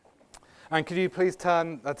And could you please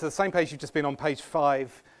turn to the same page you've just been on, page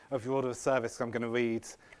 5 of your order of service. I'm going to read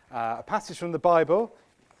a passage from the Bible.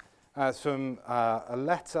 It's from a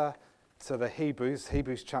letter to the Hebrews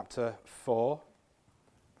chapter 4.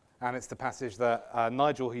 And it's the passage that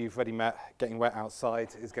Nigel, who you've already met, getting wet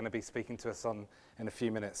outside, is going to be speaking to us on in a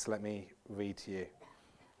few minutes. Let me read to you.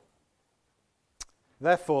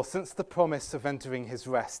 Therefore, since the promise of entering his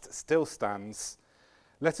rest still stands,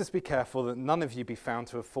 let us be careful that none of you be found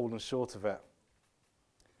to have fallen short of it.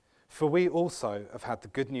 For we also have had the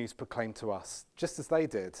good news proclaimed to us, just as they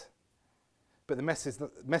did. But the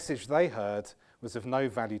message they heard was of no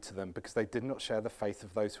value to them because they did not share the faith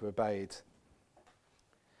of those who obeyed.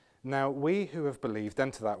 Now we who have believed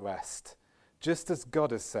enter that rest, just as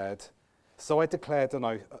God has said, so I declared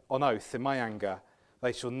on oath in my anger,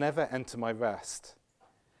 they shall never enter my rest.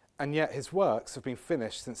 And yet his works have been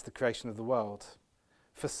finished since the creation of the world.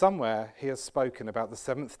 For somewhere he has spoken about the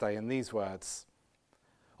seventh day in these words,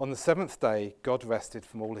 on the seventh day God rested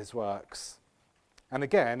from all his works. And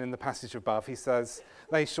again in the passage above he says,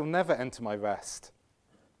 they shall never enter my rest.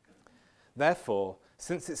 Therefore,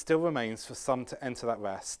 since it still remains for some to enter that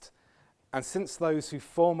rest, and since those who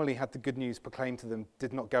formerly had the good news proclaimed to them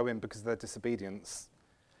did not go in because of their disobedience,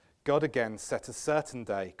 God again set a certain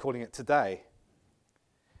day, calling it today.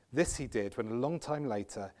 This he did when a long time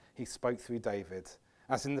later he spoke through David,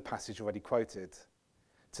 as in the passage already quoted.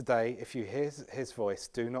 Today, if you hear his voice,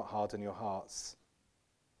 do not harden your hearts.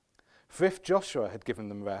 For if Joshua had given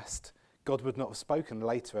them rest, God would not have spoken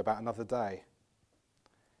later about another day.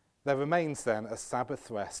 There remains then a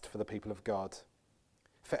Sabbath rest for the people of God.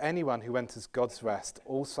 For anyone who enters God's rest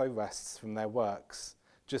also rests from their works,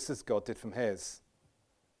 just as God did from his.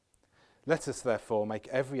 Let us therefore make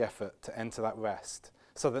every effort to enter that rest,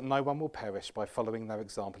 so that no one will perish by following their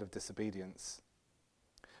example of disobedience.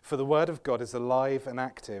 For the word of God is alive and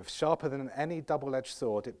active, sharper than any double-edged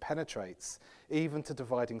sword. It penetrates, even to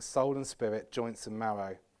dividing soul and spirit, joints and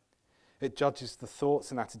marrow. It judges the thoughts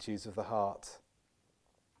and attitudes of the heart.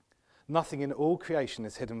 Nothing in all creation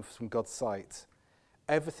is hidden from God's sight.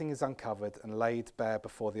 Everything is uncovered and laid bare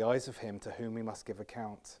before the eyes of him to whom we must give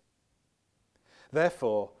account.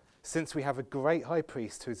 Therefore, since we have a great high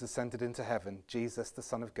priest who has ascended into heaven, Jesus, the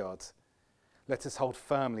Son of God, let us hold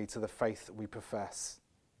firmly to the faith that we profess.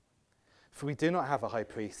 For we do not have a high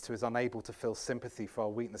priest who is unable to feel sympathy for our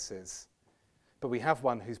weaknesses, but we have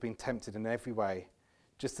one who's been tempted in every way,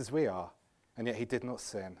 just as we are, and yet he did not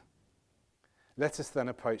sin. Let us then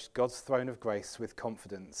approach God's throne of grace with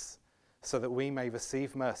confidence, so that we may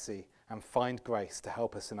receive mercy and find grace to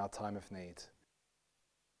help us in our time of need.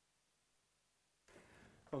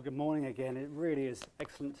 Well, good morning again. It really is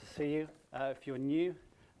excellent to see you. If you're new,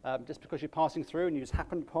 just because you're passing through and you just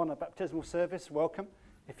happened upon a baptismal service, welcome.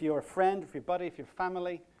 If you're a friend, if you're a buddy, if you're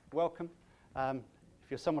family, welcome. If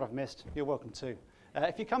you're someone I've missed, you're welcome too.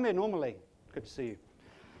 If you come here normally, good to see you.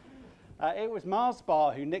 It was Mars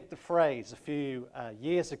Bar who nicked the phrase a few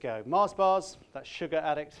years ago. Mars Bars, that sugar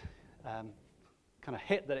addict kind of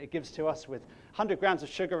hit that it gives to us with 100 grams of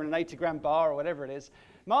sugar in an 80-gram bar or whatever it is.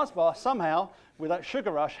 Mars Bar somehow, with that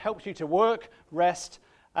sugar rush, helps you to work, rest,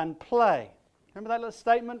 and play. Remember that little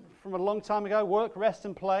statement from a long time ago? Work, rest,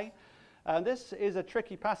 and play. This is a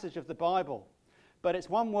tricky passage of the Bible, but it's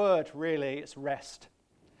one word, really. It's rest.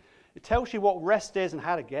 It tells you what rest is and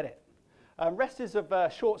how to get it. Rest is of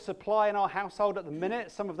short supply in our household at the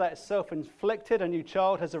minute. Some of that is self-inflicted. A new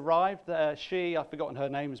child has arrived. I've forgotten her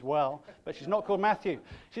name as well, but she's not called Matthew.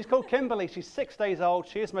 She's called Kimberly. She's 6 days old.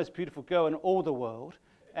 She is the most beautiful girl in all the world.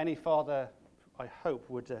 Any father, I hope,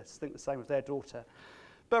 would think the same of their daughter.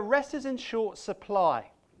 But rest is in short supply,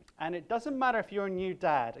 and it doesn't matter if you're a new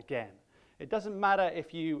dad again. It doesn't matter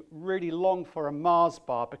if you really long for a Mars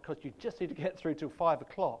bar because you just need to get through till 5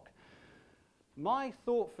 o'clock. My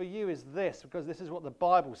thought for you is this, because this is what the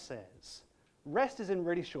Bible says. Rest is in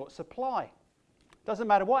really short supply. Doesn't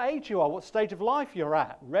matter what age you are, what stage of life you're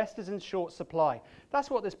at. Rest is in short supply. That's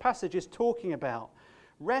what this passage is talking about.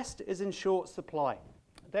 Rest is in short supply.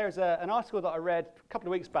 There's an article that I read a couple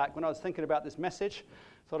of weeks back when I was thinking about this message.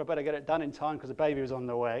 Thought I'd better get it done in time because the baby was on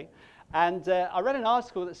the way. And I read an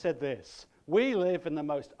article that said this: we live in the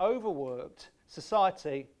most overworked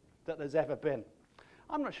society that there's ever been.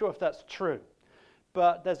 I'm not sure if that's true.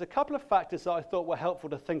 But there's a couple of factors that I thought were helpful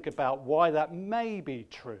to think about why that may be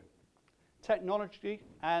true. Technology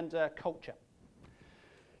and culture.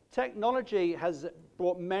 Technology has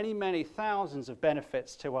brought many, many thousands of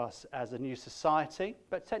benefits to us as a new society,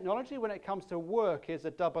 but technology, when it comes to work, is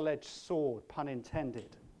a double-edged sword, pun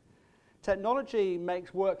intended. Technology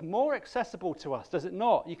makes work more accessible to us, does it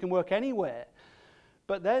not? You can work anywhere.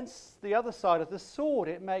 But then the other side of the sword,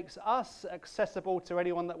 it makes us accessible to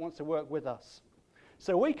anyone that wants to work with us.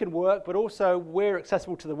 So we can work, but also we're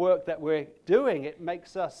accessible to the work that we're doing. It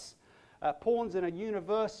makes us pawns in a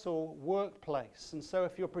universal workplace. And so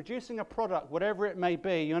if you're producing a product, whatever it may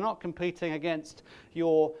be, you're not competing against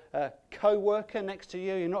your co-worker next to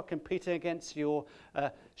you. You're not competing against your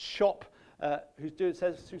shop who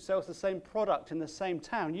sells the same product in the same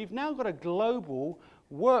town. You've now got a global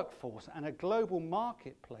workforce and a global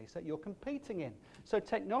marketplace that you're competing in. So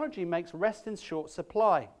technology makes rest in short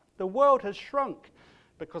supply. The world has shrunk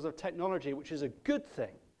because of technology, which is a good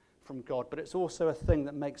thing from God, but it's also a thing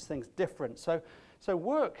that makes things different. So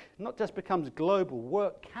work not just becomes global,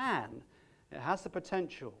 work it has the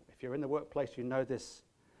potential, if you're in the workplace, you know this,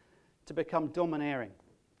 to become domineering.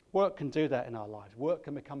 Work can do that in our lives. Work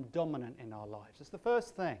can become dominant in our lives. It's the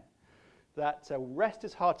first thing, that rest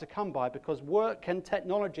is hard to come by because work and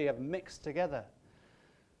technology have mixed together.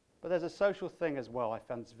 But there's a social thing as well I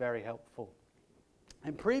found it's very helpful.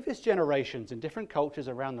 In previous generations, in different cultures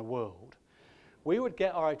around the world, we would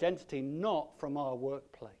get our identity not from our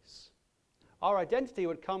workplace. Our identity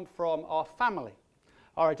would come from our family.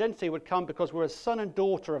 Our identity would come because we're a son and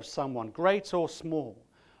daughter of someone, great or small.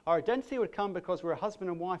 Our identity would come because we're a husband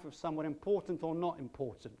and wife of someone, important or not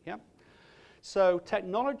important. Yeah? So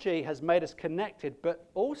technology has made us connected, but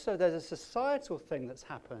also there's a societal thing that's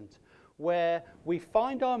happened where we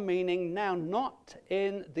find our meaning now not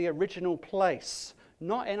in the original place,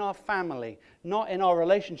 not in our family, not in our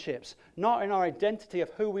relationships, not in our identity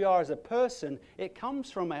of who we are as a person. It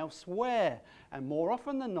comes from elsewhere. And more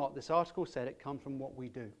often than not, this article said it comes from what we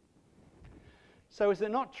do. So is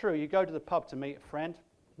it not true? You go to the pub to meet a friend,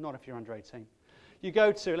 not if you're under 18. You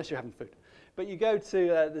go to, unless you're having food, but you go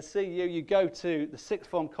to the CU, you go to the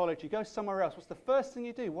sixth form college, you go somewhere else. What's the first thing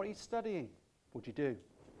you do? What are you studying? What do you do?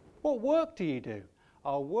 What work do you do?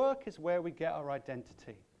 Our work is where we get our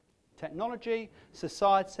identity. Technology,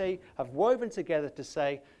 society have woven together to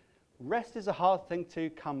say rest is a hard thing to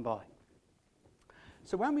come by.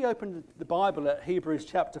 So when we open the Bible at Hebrews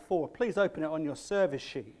chapter 4, please open it on your service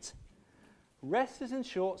sheet. Rest is in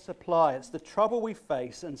short supply. It's the trouble we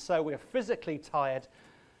face, and so we're physically tired.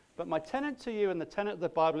 But my tenet to you and the tenet of the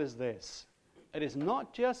Bible is this. It is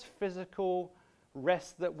not just physical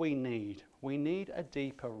rest that we need. We need a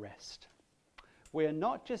deeper rest. We are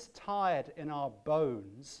not just tired in our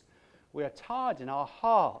bones. We are tired in our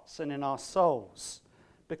hearts and in our souls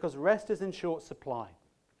because rest is in short supply.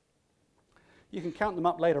 You can count them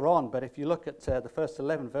up later on, but if you look at the first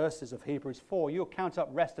 11 verses of Hebrews 4, you'll count up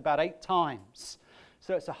rest about 8 times.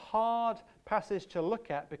 So it's a hard passage to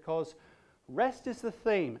look at because rest is the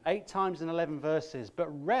theme, 8 times in 11 verses. But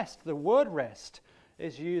rest, the word rest,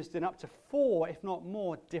 is used in up to 4, if not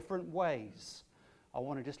more, different ways. I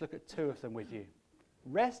want to just look at 2 of them with you.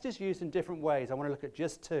 Rest is used in different ways. I want to look at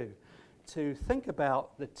just 2 to think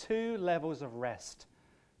about the 2 levels of rest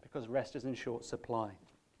because rest is in short supply.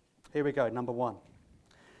 Here we go, number 1.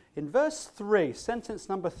 In verse 3, sentence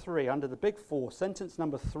number 3, under the big 4, sentence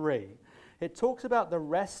number 3, it talks about the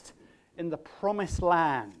rest in the promised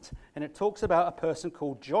land, and it talks about a person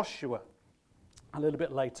called Joshua a little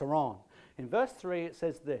bit later on. In verse 3, it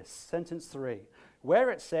says this, sentence 3, where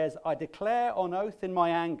it says, I declare on oath in my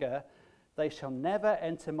anger, they shall never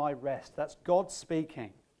enter my rest. That's God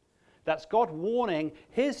speaking. That's God warning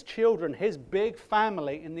his children, his big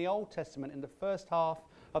family in the Old Testament, in the first half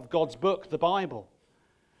of God's book, the Bible.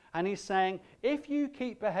 And he's saying, if you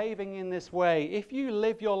keep behaving in this way, if you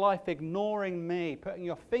live your life ignoring me, putting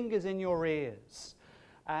your fingers in your ears,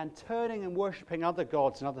 and turning and worshipping other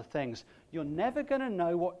gods and other things, you're never going to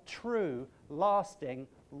know what true, lasting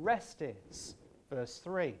rest is. Verse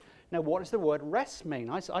 3. Now, what does the word rest mean?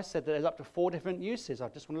 I said that there's up to 4 different uses. I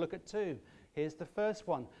just want to look at 2. Here's the first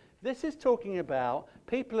one. This is talking about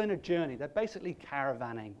people in a journey. They're basically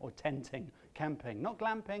caravanning or tenting, camping. Not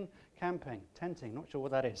glamping, camping, tenting. Not sure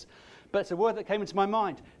what that is. But it's a word that came into my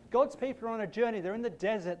mind. God's people are on a journey. They're in the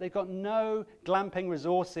desert. They've got no glamping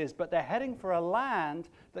resources, but they're heading for a land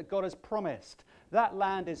that God has promised. That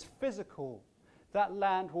land is physical. That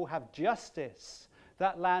land will have justice.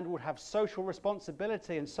 That land will have social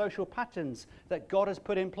responsibility and social patterns that God has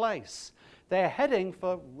put in place. They're heading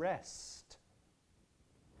for rest.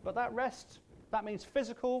 But that rest, that means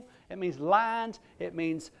physical, it means land, it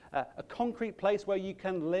means a concrete place where you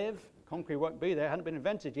can live. Concrete won't be there, it hasn't been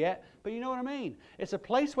invented yet, but you know what I mean. It's a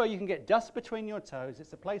place where you can get dust between your toes.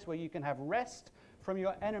 It's a place where you can have rest from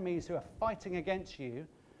your enemies who are fighting against you.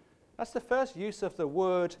 That's the first use of the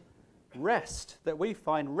word rest that we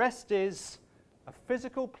find. Rest is a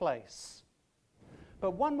physical place.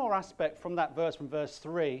 But one more aspect from that verse, from verse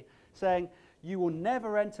 3, saying, you will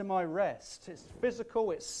never enter my rest. It's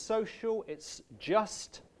physical, it's social, it's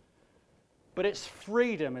just, but it's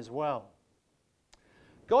freedom as well.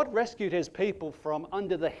 God rescued his people from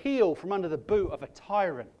under the heel, from under the boot of a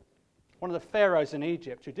tyrant, one of the pharaohs in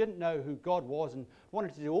Egypt who didn't know who God was and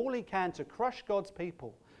wanted to do all he can to crush God's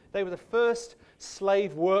people. They were the first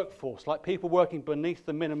slave workforce, like people working beneath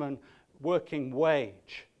the minimum working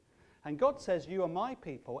wage. And God says, you are my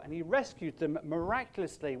people, and he rescued them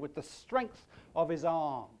miraculously with the strength of his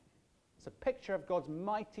arm. It's a picture of God's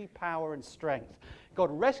mighty power and strength. God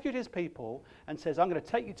rescued his people and says, I'm going to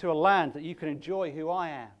take you to a land that you can enjoy who I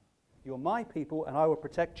am. You're my people, and I will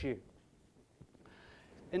protect you.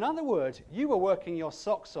 In other words, you were working your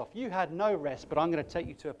socks off. You had no rest, but I'm going to take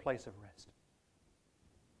you to a place of rest.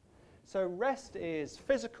 So rest is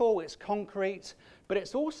physical, it's concrete, but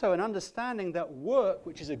it's also an understanding that work,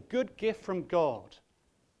 which is a good gift from God,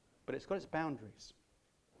 but it's got its boundaries.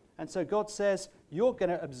 And so God says, you're going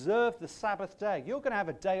to observe the Sabbath day. You're going to have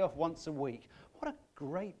a day off once a week. What a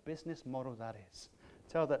great business model that is.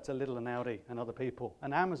 Tell that to Lidl and Audi and other people.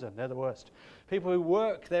 And Amazon, they're the worst. People who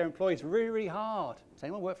work their employees really, really hard. Does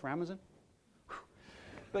anyone work for Amazon?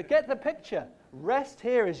 But get the picture. Rest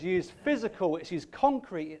here is used physical, it's used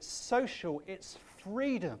concrete, it's social, it's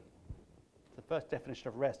freedom. The first definition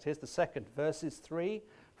of rest. Here's the second, verses 3,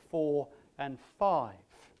 4, and 5.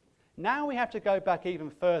 Now we have to go back even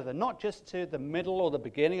further, not just to the middle or the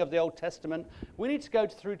beginning of the Old Testament. We need to go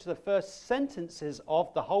through to the first sentences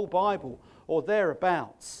of the whole Bible, or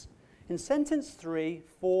thereabouts. In sentence 3,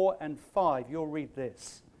 4, and 5, you'll read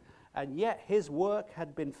this. And yet his work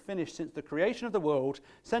had been finished since the creation of the world.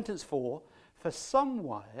 Sentence 4, for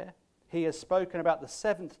somewhere he has spoken about the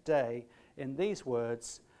seventh day in these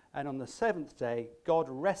words, and on the seventh day God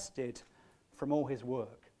rested from all his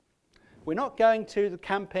work. We're not going to the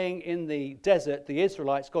camping in the desert, the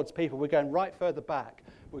Israelites, God's people. We're going right further back.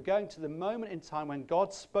 We're going to the moment in time when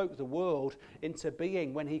God spoke the world into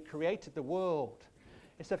being, when he created the world.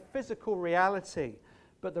 It's a physical reality.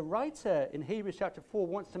 But the writer in Hebrews chapter 4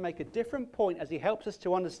 wants to make a different point as he helps us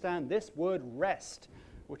to understand this word rest,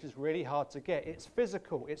 which is really hard to get. It's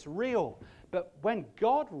physical, it's real. But when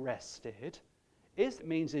God rested, it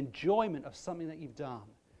means enjoyment of something that you've done.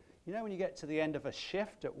 You know when you get to the end of a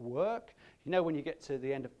shift at work, you know when you get to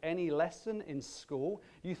the end of any lesson in school,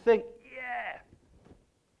 you think, yeah.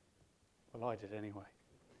 Well, I did anyway.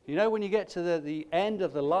 You know when you get to the end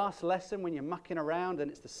of the last lesson when you're mucking around and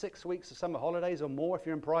it's the 6 weeks of summer holidays or more if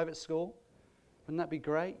you're in private school? Wouldn't that be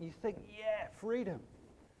great? You think, yeah, freedom.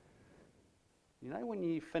 You know when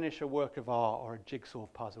you finish a work of art or a jigsaw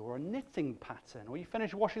puzzle or a knitting pattern, or you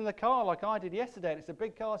finish washing the car like I did yesterday and it's a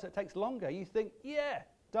big car so it takes longer, you think, yeah,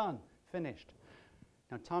 done, finished.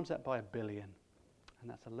 Now times that by 1 billion, and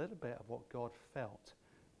that's a little bit of what God felt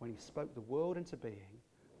when he spoke the world into being,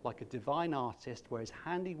 like a divine artist where his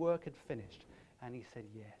handiwork had finished, and he said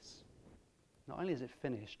yes. Not only is it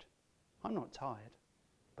finished, I'm not tired,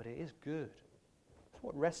 but it is good. That's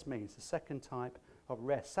what rest means, the second type of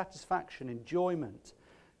rest. Satisfaction, enjoyment,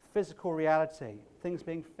 physical reality, things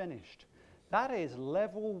being finished. That is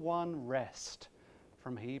level 1 rest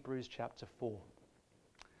from Hebrews chapter 4.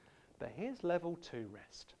 But here's level 2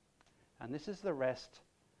 rest. And this is the rest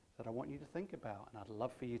that I want you to think about, and I'd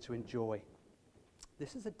love for you to enjoy.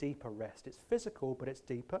 This is a deeper rest. It's physical, but it's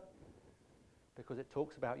deeper because it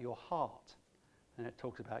talks about your heart and it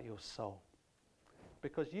talks about your soul.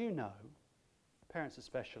 Because you know, parents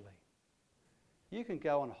especially, you can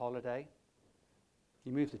go on holiday,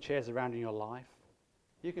 you move the chairs around in your life,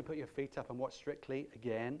 you can put your feet up and watch Strictly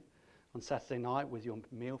again on Saturday night with your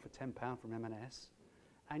meal for £10 from M&S,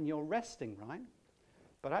 and you're resting, right?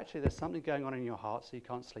 But actually there's something going on in your heart so you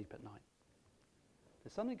can't sleep at night.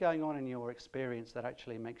 There's something going on in your experience that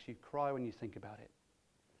actually makes you cry when you think about it.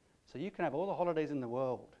 So you can have all the holidays in the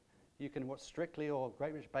world. You can watch Strictly or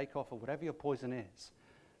Great British Bake Off or whatever your poison is,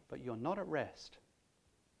 but you're not at rest.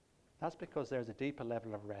 That's because there's a deeper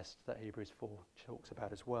level of rest that Hebrews 4 talks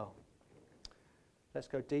about as well. Let's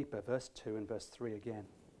go deeper, verse 2 and verse 3 again.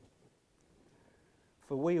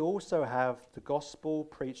 For we also have the gospel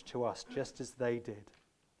preached to us just as they did.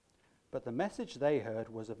 But the message they heard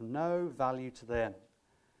was of no value to them,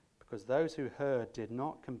 because those who heard did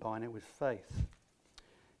not combine it with faith.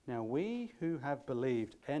 Now we who have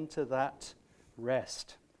believed enter that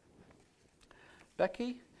rest.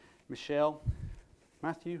 Becky, Michelle,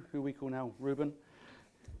 Matthew, who we call now Reuben,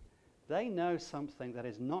 they know something that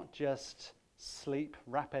is not just sleep,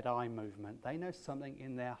 rapid eye movement. They know something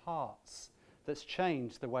in their hearts that's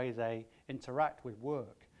changed the way they interact with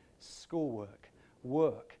work, schoolwork,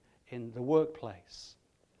 work in the workplace.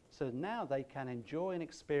 So now they can enjoy and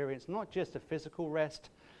experience not just a physical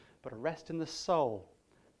rest, but a rest in the soul.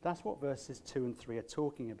 That's what verses 2 and 3 are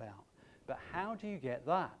talking about. But how do you get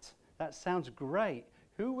that? That sounds great.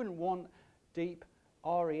 Who wouldn't want deep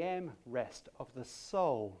REM rest of the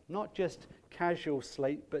soul? Not just casual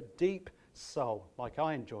sleep, but deep soul, like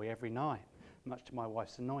I enjoy every night, much to my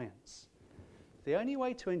wife's annoyance. The only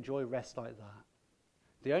way to enjoy rest like that,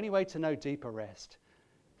 the only way to know deeper rest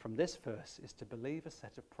from this verse is to believe a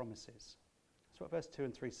set of promises. That's what verse 2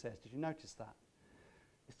 and 3 says. Did you notice that?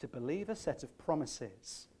 It's to believe a set of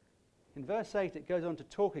promises. In verse 8, it goes on to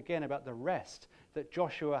talk again about the rest that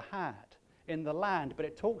Joshua had in the land, but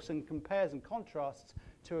it talks and compares and contrasts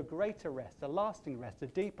to a greater rest, a lasting rest, a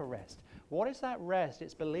deeper rest. What is that rest?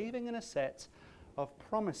 It's believing in a set of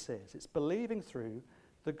promises. It's believing through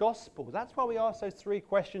the gospel. That's why we ask those 3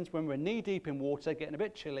 questions when we're knee-deep in water, getting a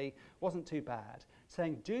bit chilly, wasn't too bad,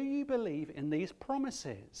 saying, do you believe in these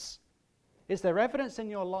promises? Is there evidence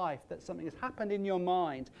in your life that something has happened in your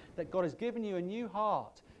mind, that God has given you a new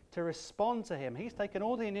heart to respond to him? He's taken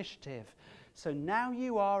all the initiative. So now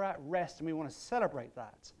you are at rest, and we want to celebrate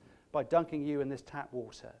that by dunking you in this tap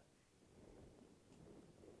water.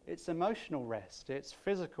 It's emotional rest, it's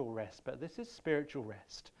physical rest, but this is spiritual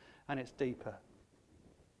rest, and it's deeper.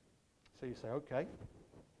 So you say, okay,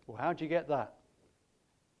 well, how do you get that?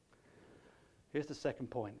 Here's the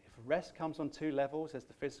second point. If rest comes on 2 levels, there's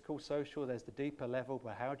the physical, social, there's the deeper level,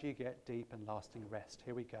 but how do you get deep and lasting rest?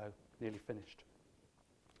 Here we go, nearly finished.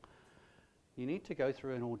 You need to go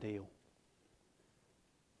through an ordeal.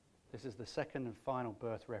 This is the second and final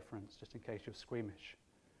birth reference, just in case you're squeamish.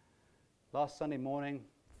 Last Sunday morning,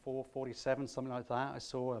 4:47, something like that, I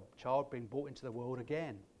saw a child being brought into the world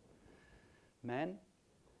again. Men,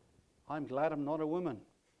 I'm glad I'm not a woman.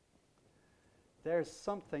 There is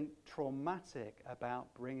something traumatic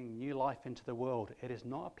about bringing new life into the world. It is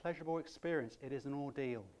not a pleasurable experience, it is an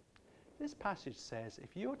ordeal. This passage says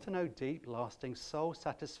if you are to know deep, lasting,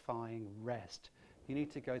 soul-satisfying rest, you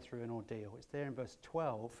need to go through an ordeal. It's there in verse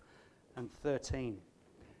 12 and 13.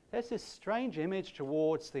 There's this strange image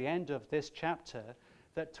towards the end of this chapter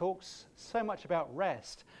that talks so much about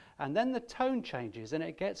rest, and then the tone changes and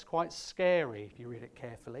it gets quite scary if you read it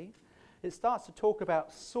carefully. It starts to talk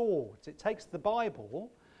about swords. It takes the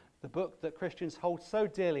Bible, the book that Christians hold so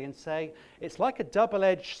dearly, and say it's like a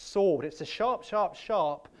double-edged sword. It's a sharp, sharp,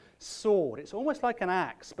 sharp sword. It's almost like an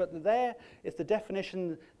axe, but there is the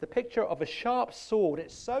definition, the picture of a sharp sword.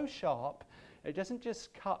 It's so sharp, it doesn't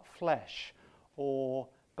just cut flesh or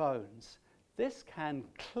bones. This can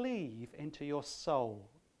cleave into your soul.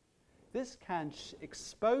 This can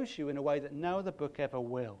expose you in a way that no other book ever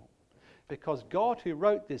will, because God, who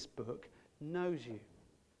wrote this book, knows you.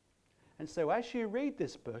 And so as you read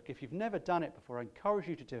this book, if you've never done it before, I encourage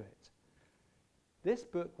you to do it. This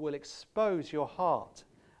book will expose your heart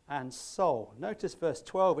and soul. Notice verse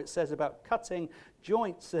 12, it says about cutting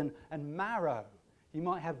joints and marrow. You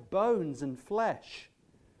might have bones and flesh.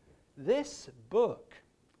 This book,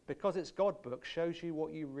 because it's God's book, shows you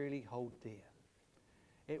what you really hold dear.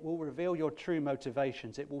 It will reveal your true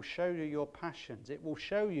motivations. It will show you your passions. It will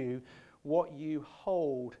show you what you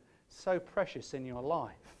hold so precious in your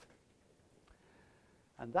life.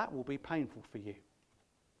 And that will be painful for you.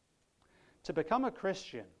 To become a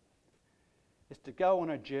Christian is to go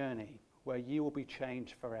on a journey where you will be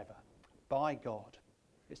changed forever by God.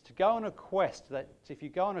 It's to go on a quest that if you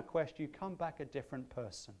go on a quest, you come back a different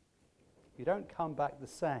person. You don't come back the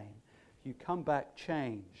same. You come back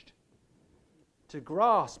changed. To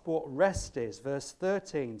grasp what rest is, verse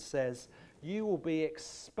 13 says, you will be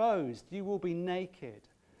exposed, you will be naked.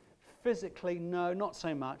 Physically, no, not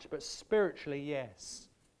so much, but spiritually, yes.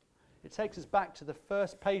 It takes us back to the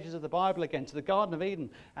first pages of the Bible again, to the Garden of Eden,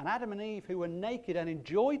 and Adam and Eve, who were naked and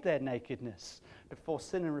enjoyed their nakedness before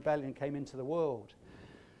sin and rebellion came into the world.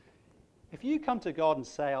 If you come to God and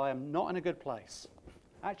say, I am not in a good place,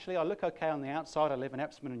 actually I look okay on the outside, I live in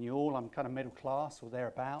Epsom and Ewell, I'm kind of middle class or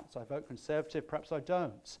thereabouts, I vote Conservative, perhaps I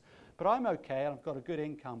don't, but I'm okay and I've got a good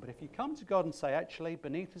income. But if you come to God and say, actually,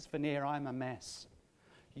 beneath this veneer I'm a mess,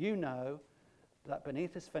 you know that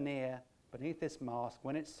beneath this veneer, beneath this mask,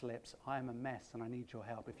 when it slips, I am a mess and I need your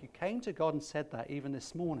help. If you came to God and said that even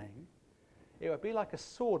this morning, it would be like a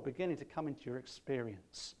sword beginning to come into your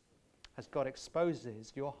experience as God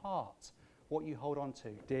exposes your heart, what you hold on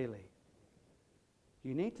to dearly.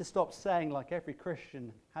 You need to stop saying, like every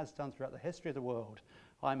Christian has done throughout the history of the world,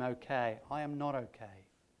 I'm okay, I am not okay,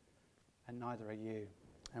 and neither are you.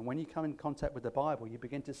 And when you come in contact with the Bible, you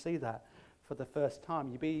begin to see that for the first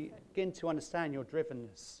time. You begin to understand your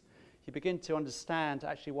drivenness. You begin to understand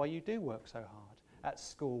actually why you do work so hard at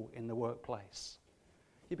school, in the workplace.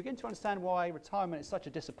 you begin to understand why retirement is such a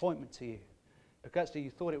disappointment to you, because actually you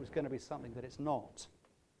thought it was going to be something that it's not.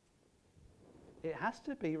 It has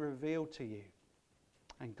to be revealed to you,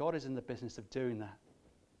 and God is in the business of doing that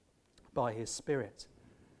by His Spirit.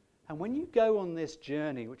 And when you go on this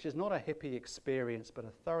journey, which is not a hippie experience, but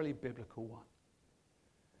a thoroughly biblical one,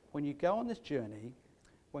 when you go on this journey,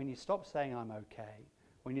 when you stop saying I'm okay,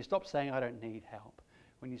 when you stop saying I don't need help,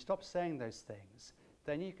 when you stop saying those things,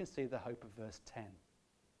 then you can see the hope of verse 10.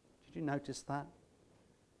 Did you notice that?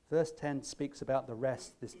 Verse 10 speaks about the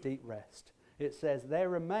rest, this deep rest. It says, there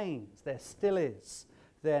remains, there still is,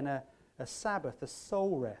 then a Sabbath, a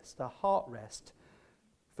soul rest, a heart rest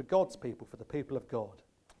for God's people, for the people of God.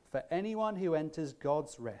 For anyone who enters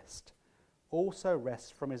God's rest also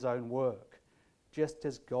rests from his own work, just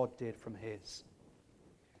as God did from his.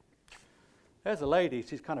 There's a lady,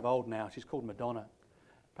 she's kind of old now, she's called Madonna.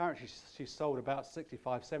 Apparently she's sold about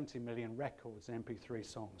 65, 70 million records, MP3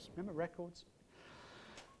 songs. Remember records?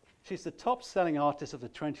 She's the top-selling artist of the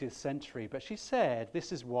 20th century, but she said,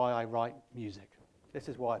 this is why I write music. This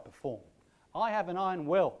is why I perform. I have an iron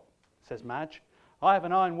will, says Madge. I have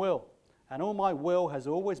an iron will, and all my will has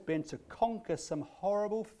always been to conquer some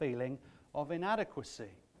horrible feeling of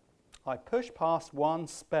inadequacy. I push past one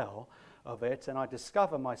spell of it, and I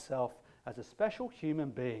discover myself as a special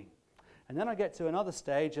human being. And then I get to another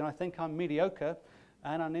stage, and I think I'm mediocre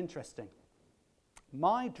and uninteresting.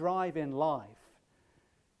 My drive in life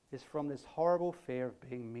is from this horrible fear of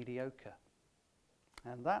being mediocre.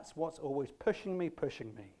 And that's what's always pushing me.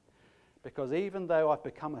 Because even though I've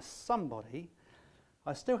become a somebody,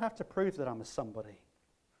 I still have to prove that I'm a somebody.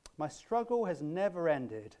 My struggle has never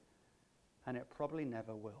ended, and it probably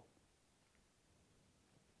never will.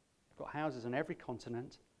 I've got houses on every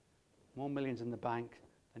continent, more millions in the bank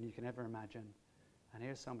than you can ever imagine. And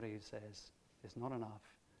here's somebody who says, it's not enough.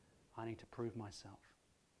 I need to prove myself.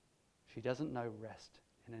 She doesn't know rest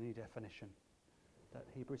in any definition that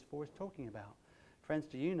Hebrews 4 is talking about. Friends,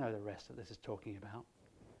 do you know the rest that this is talking about?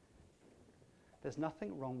 There's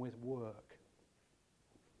nothing wrong with work.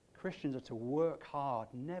 Christians are to work hard,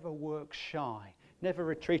 never work shy, never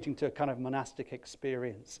retreating to a kind of monastic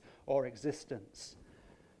experience or existence.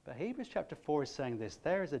 But Hebrews chapter 4 is saying this: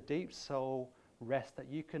 there is a deep soul rest that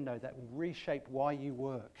you can know that will reshape why you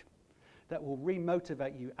work, that will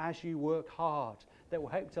remotivate you as you work hard, that will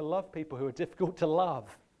help to love people who are difficult to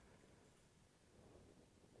love.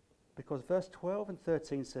 Because verse 12 and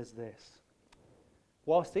 13 says this: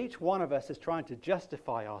 whilst each one of us is trying to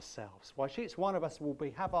justify ourselves, whilst each one of us will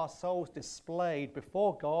have our souls displayed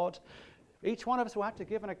before God, each one of us will have to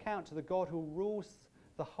give an account to the God who rules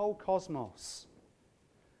the whole cosmos.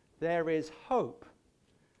 There is hope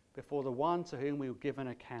before the one to whom we will give an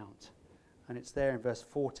account. And it's there in verse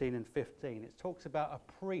 14 and 15. It talks about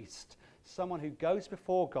a priest, someone who goes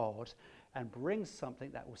before God and brings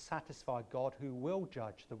something that will satisfy God, who will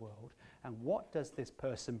judge the world. And what does this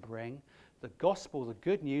person bring? The gospel, the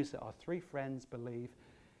good news that our three friends believe,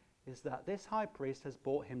 is that this high priest has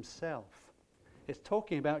brought himself. It's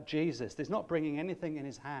talking about Jesus. He's not bringing anything in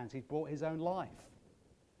his hands. He brought his own life.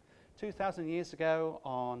 2,000 years ago,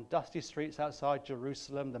 on dusty streets outside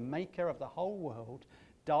Jerusalem, the maker of the whole world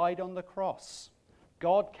died on the cross.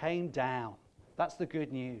 God came down. That's the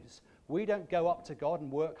good news. We don't go up to God and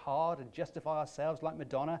work hard and justify ourselves like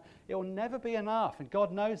Madonna. It will never be enough, and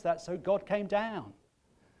God knows that, so God came down.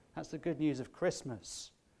 That's the good news of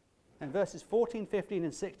Christmas. And verses 14, 15,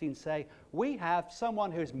 and 16 say, we have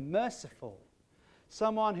someone who is merciful,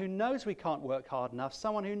 someone who knows we can't work hard enough,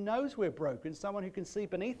 someone who knows we're broken, someone who can see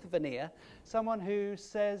beneath the veneer, someone who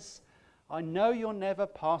says, I know you'll never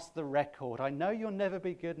pass the record. I know you'll never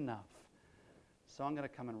be good enough. So I'm going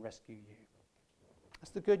to come and rescue you.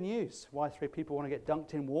 That's the good news. Why three people want to get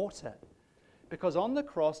dunked in water. Because on the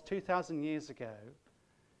cross 2,000 years ago,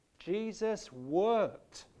 Jesus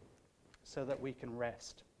worked so that we can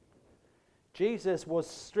rest. Jesus was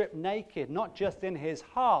stripped naked, not just in his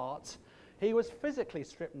heart. He was physically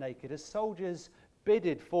stripped naked as soldiers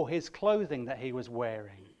bidded for his clothing that he was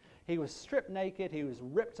wearing. He was stripped naked, he was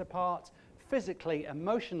ripped apart physically,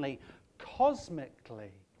 emotionally,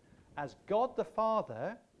 cosmically, as God the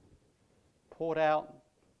Father poured out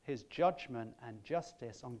his judgment and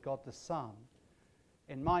justice on God the Son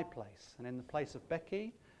in my place and in the place of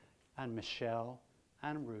Becky and Michelle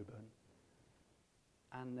and Reuben.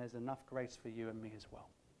 And there's enough grace for you and me as well.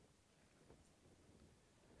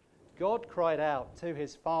 God cried out to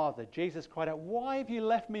his Father. Jesus cried out, why have you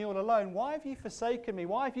left me all alone? Why have you forsaken me?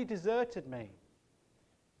 Why have you deserted me?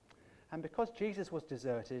 And because Jesus was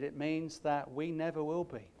deserted, it means that we never will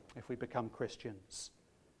be if we become Christians.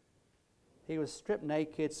 He was stripped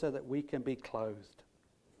naked so that we can be clothed.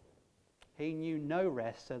 He knew no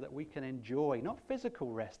rest so that we can enjoy, not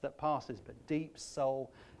physical rest that passes, but deep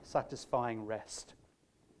soul satisfying rest.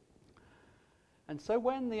 And so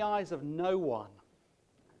when the eyes of no one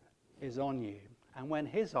is on you, and when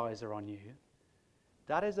his eyes are on you,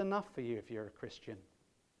 that is enough for you if you're a Christian.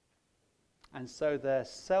 And so the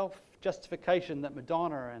self-justification that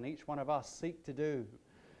Madonna and each one of us seek to do,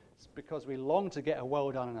 it's because we long to get a well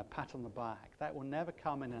done and a pat on the back. That will never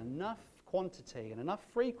come in enough quantity and enough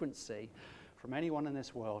frequency from anyone in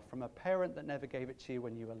this world, from a parent that never gave it to you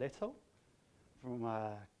when you were little, from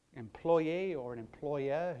an employee or an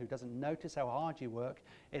employer who doesn't notice how hard you work.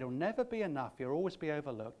 It'll never be enough. You'll always be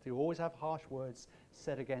overlooked. You'll always have harsh words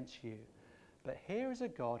said against you. But here is a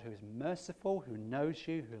God who is merciful, who knows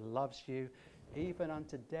you, who loves you, even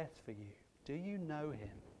unto death for you. Do you know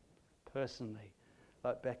him personally,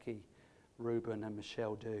 like Becky, Reuben, and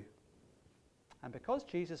Michelle do? And because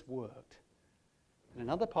Jesus worked, in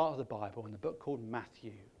another part of the Bible, in the book called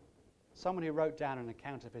Matthew, someone who wrote down an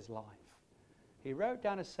account of his life, he wrote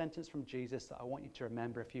down a sentence from Jesus that I want you to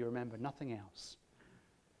remember if you remember nothing else.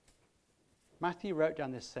 Matthew wrote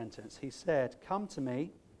down this sentence. He said, "Come to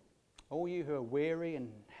me, all you who are weary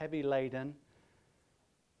and heavy laden,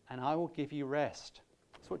 and I will give you rest."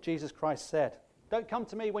 That's what Jesus Christ said. Don't come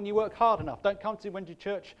to me when you work hard enough. Don't come to me when you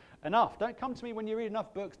church enough. Don't come to me when you read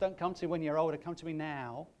enough books. Don't come to me when you're older. Come to me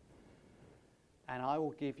now, and I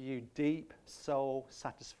will give you deep,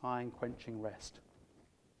 soul-satisfying, quenching rest.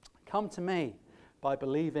 Come to me by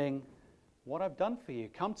believing what I've done for you.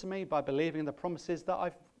 Come to me by believing the promises that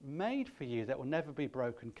I've made for you that will never be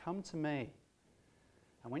broken. Come to me.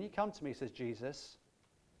 And when you come to me, says Jesus,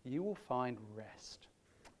 you will find rest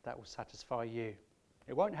that will satisfy you.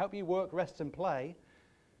 It won't help you work, rest, and play,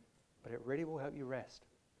 but it really will help you rest.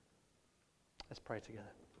 Let's pray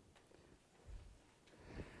together.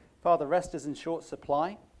 Father, rest is in short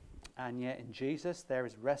supply, and yet in Jesus there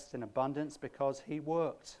is rest in abundance because he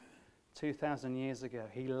worked 2,000 years ago.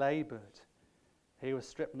 He labored. He was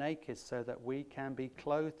stripped naked so that we can be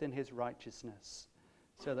clothed in his righteousness,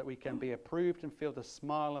 so that we can be approved and feel the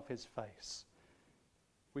smile of his face.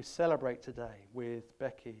 We celebrate today with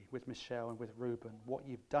Becky, with Michelle, and with Reuben what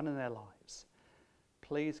you've done in their lives.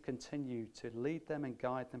 Please continue to lead them and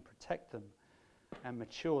guide them, protect them, and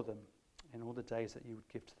mature them in all the days that you would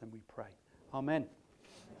give to them, we pray. Amen.